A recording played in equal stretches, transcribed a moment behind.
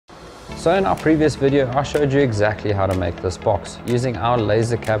So in our previous video, I showed you exactly how to make this box using our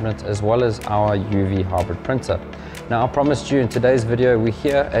laser cabinet as well as our UV hybrid printer. Now I promised you in today's video, we're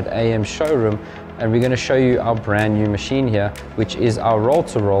here at AM showroom and we're going to show you our brand new machine here, which is our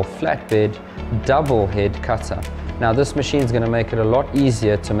roll-to-roll flatbed double head cutter. Now this machine is going to make it a lot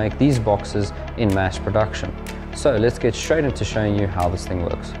easier to make these boxes in mass production. So let's get straight into showing you how this thing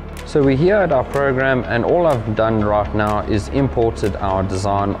works. So we're here at our program and all I've done right now is imported our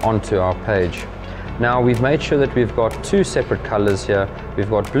design onto our page. Now we've made sure that we've got two separate colors here. We've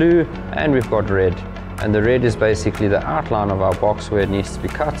got blue and we've got red. And the red is basically the outline of our box where it needs to be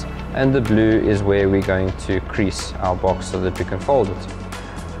cut, and the blue is where we're going to crease our box so that we can fold it.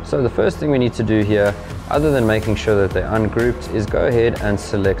 So the first thing we need to do here, other than making sure that they're ungrouped, is go ahead and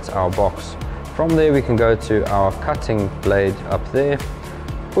select our box. From there we can go to our cutting blade up there,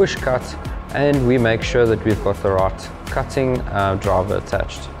 push cut, and we make sure that we've got the right cutting driver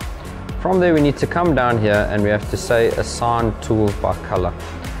attached. From there we need to come down here and we have to say assign tools by color.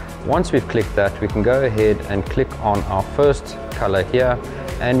 Once we've clicked that, we can go ahead and click on our first color here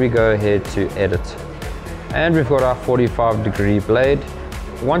and we go ahead to edit. And we've got our 45-degree blade.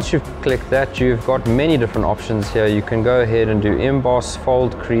 Once you've clicked that, you've got many different options here. You can go ahead and do emboss,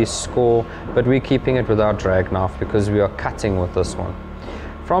 fold, crease, score, but we're keeping it with our drag knife because we are cutting with this one.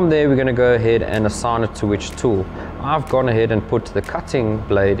 From there, we're going to go ahead and assign it to which tool. I've gone ahead and put the cutting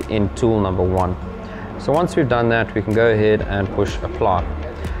blade in tool number 1. So once we've done that, we can go ahead and push apply.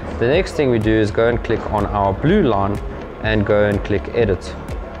 The next thing we do is go and click on our blue line and go and click edit.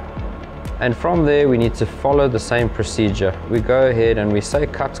 And from there, we need to follow the same procedure. We go ahead and we say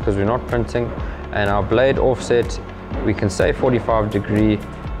cut because we're not printing, and our blade offset, we can say 45-degree,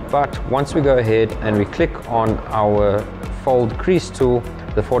 but once we go ahead and we click on our fold crease tool,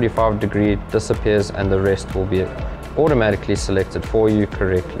 the 45-degree disappears and the rest will be automatically selected for you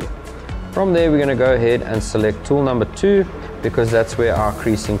correctly. From there, we're going to go ahead and select tool number 2 because that's where our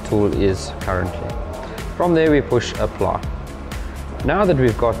creasing tool is currently. From there, we push apply. Now that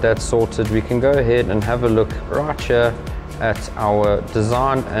we've got that sorted, we can go ahead and have a look right here at our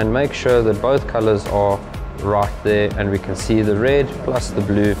design and make sure that both colors are right there, and we can see the red plus the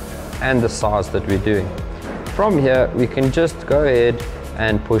blue and the size that we're doing. From here, we can just go ahead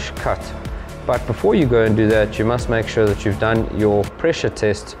and push cut. But before you go and do that, you must make sure that you've done your pressure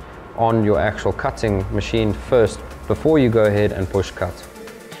test on your actual cutting machine first before you go ahead and push cut.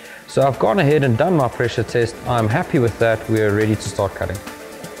 So I've gone ahead and done my pressure test. I'm happy with that. We are ready to start cutting.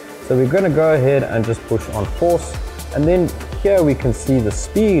 So we're going to go ahead and just push on force, and then here we can see the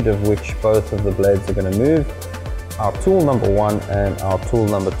speed of which both of the blades are going to move. Our tool number 1 and our tool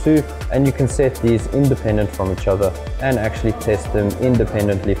number 2, and you can set these independent from each other and actually test them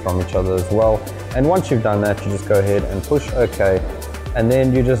independently from each other as well. And once you've done that, you just go ahead and push OK, and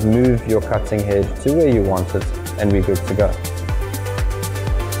then you just move your cutting head to where you want it and we're good to go.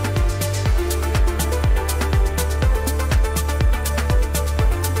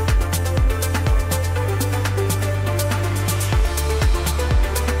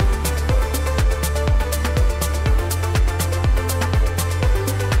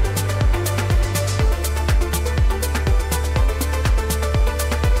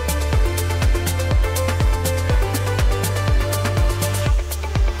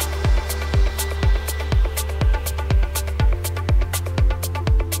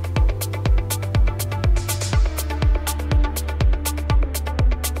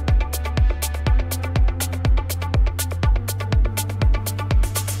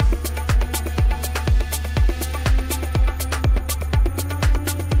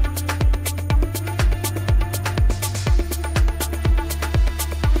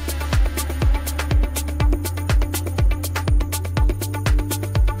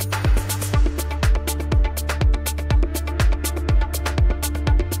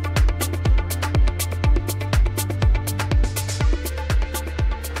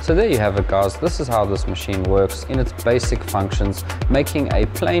 So there you have it, guys. This is how this machine works in its basic functions, making a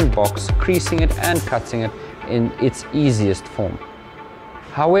plain box, creasing it and cutting it in its easiest form.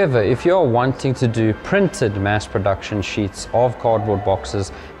 However, if you're wanting to do printed mass production sheets of cardboard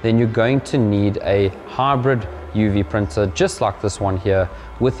boxes, then you're going to need a hybrid UV printer just like this one here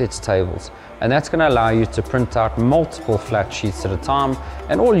with its tables. And that's going to allow you to print out multiple flat sheets at a time,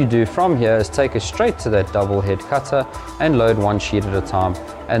 and all you do from here is take it straight to that double head cutter and load one sheet at a time,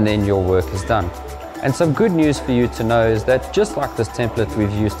 and then your work is done. And some good news for you to know is that just like this template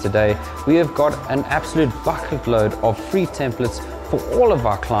we've used today, we have got an absolute bucket load of free templates for all of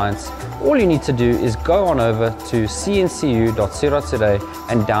our clients. All you need to do is go on over to cncu.co today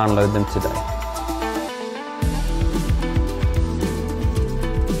and download them today.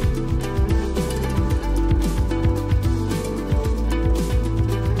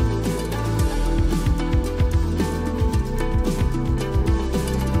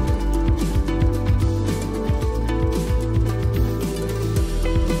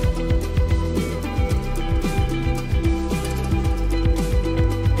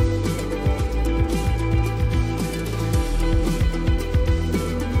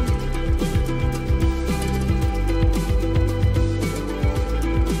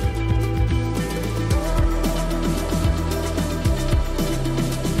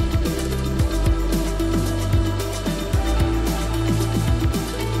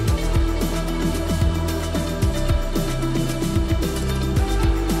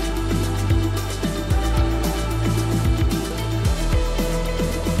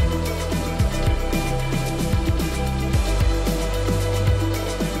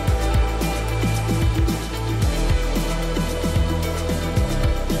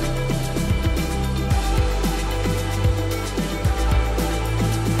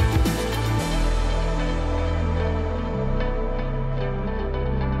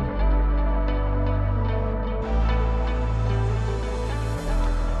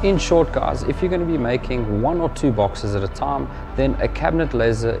 In short guys, if you're going to be making 1 or 2 boxes at a time, then a cabinet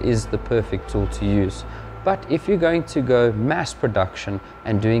laser is the perfect tool to use. But if you're going to go mass production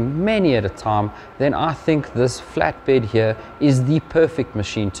and doing many at a time, then I think this flatbed here is the perfect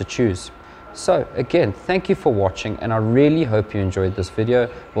machine to choose. So again, thank you for watching, and I really hope you enjoyed this video.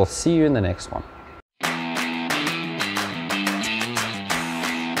 We'll see you in the next one.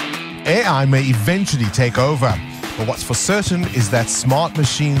 AI may eventually take over, but what's for certain is that smart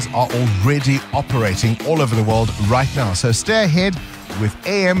machines are already operating all over the world right now. So stay ahead with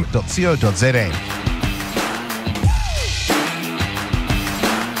am.co.za.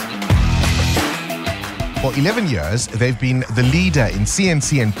 For 11 years, they've been the leader in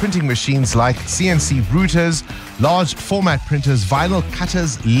CNC and printing machines like CNC routers, large format printers, vinyl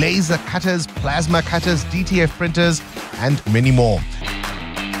cutters, laser cutters, plasma cutters, DTF printers, and many more.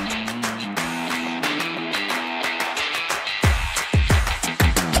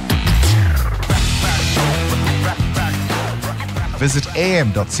 Visit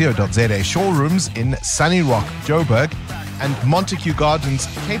am.co.za showrooms in Sunny Rock, Joburg, and Montague Gardens,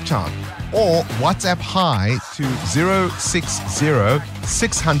 Cape Town, or WhatsApp hi to 060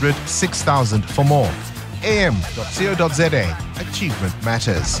 600 6000 for more. am.co.za. Achievement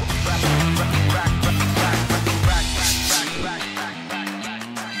matters.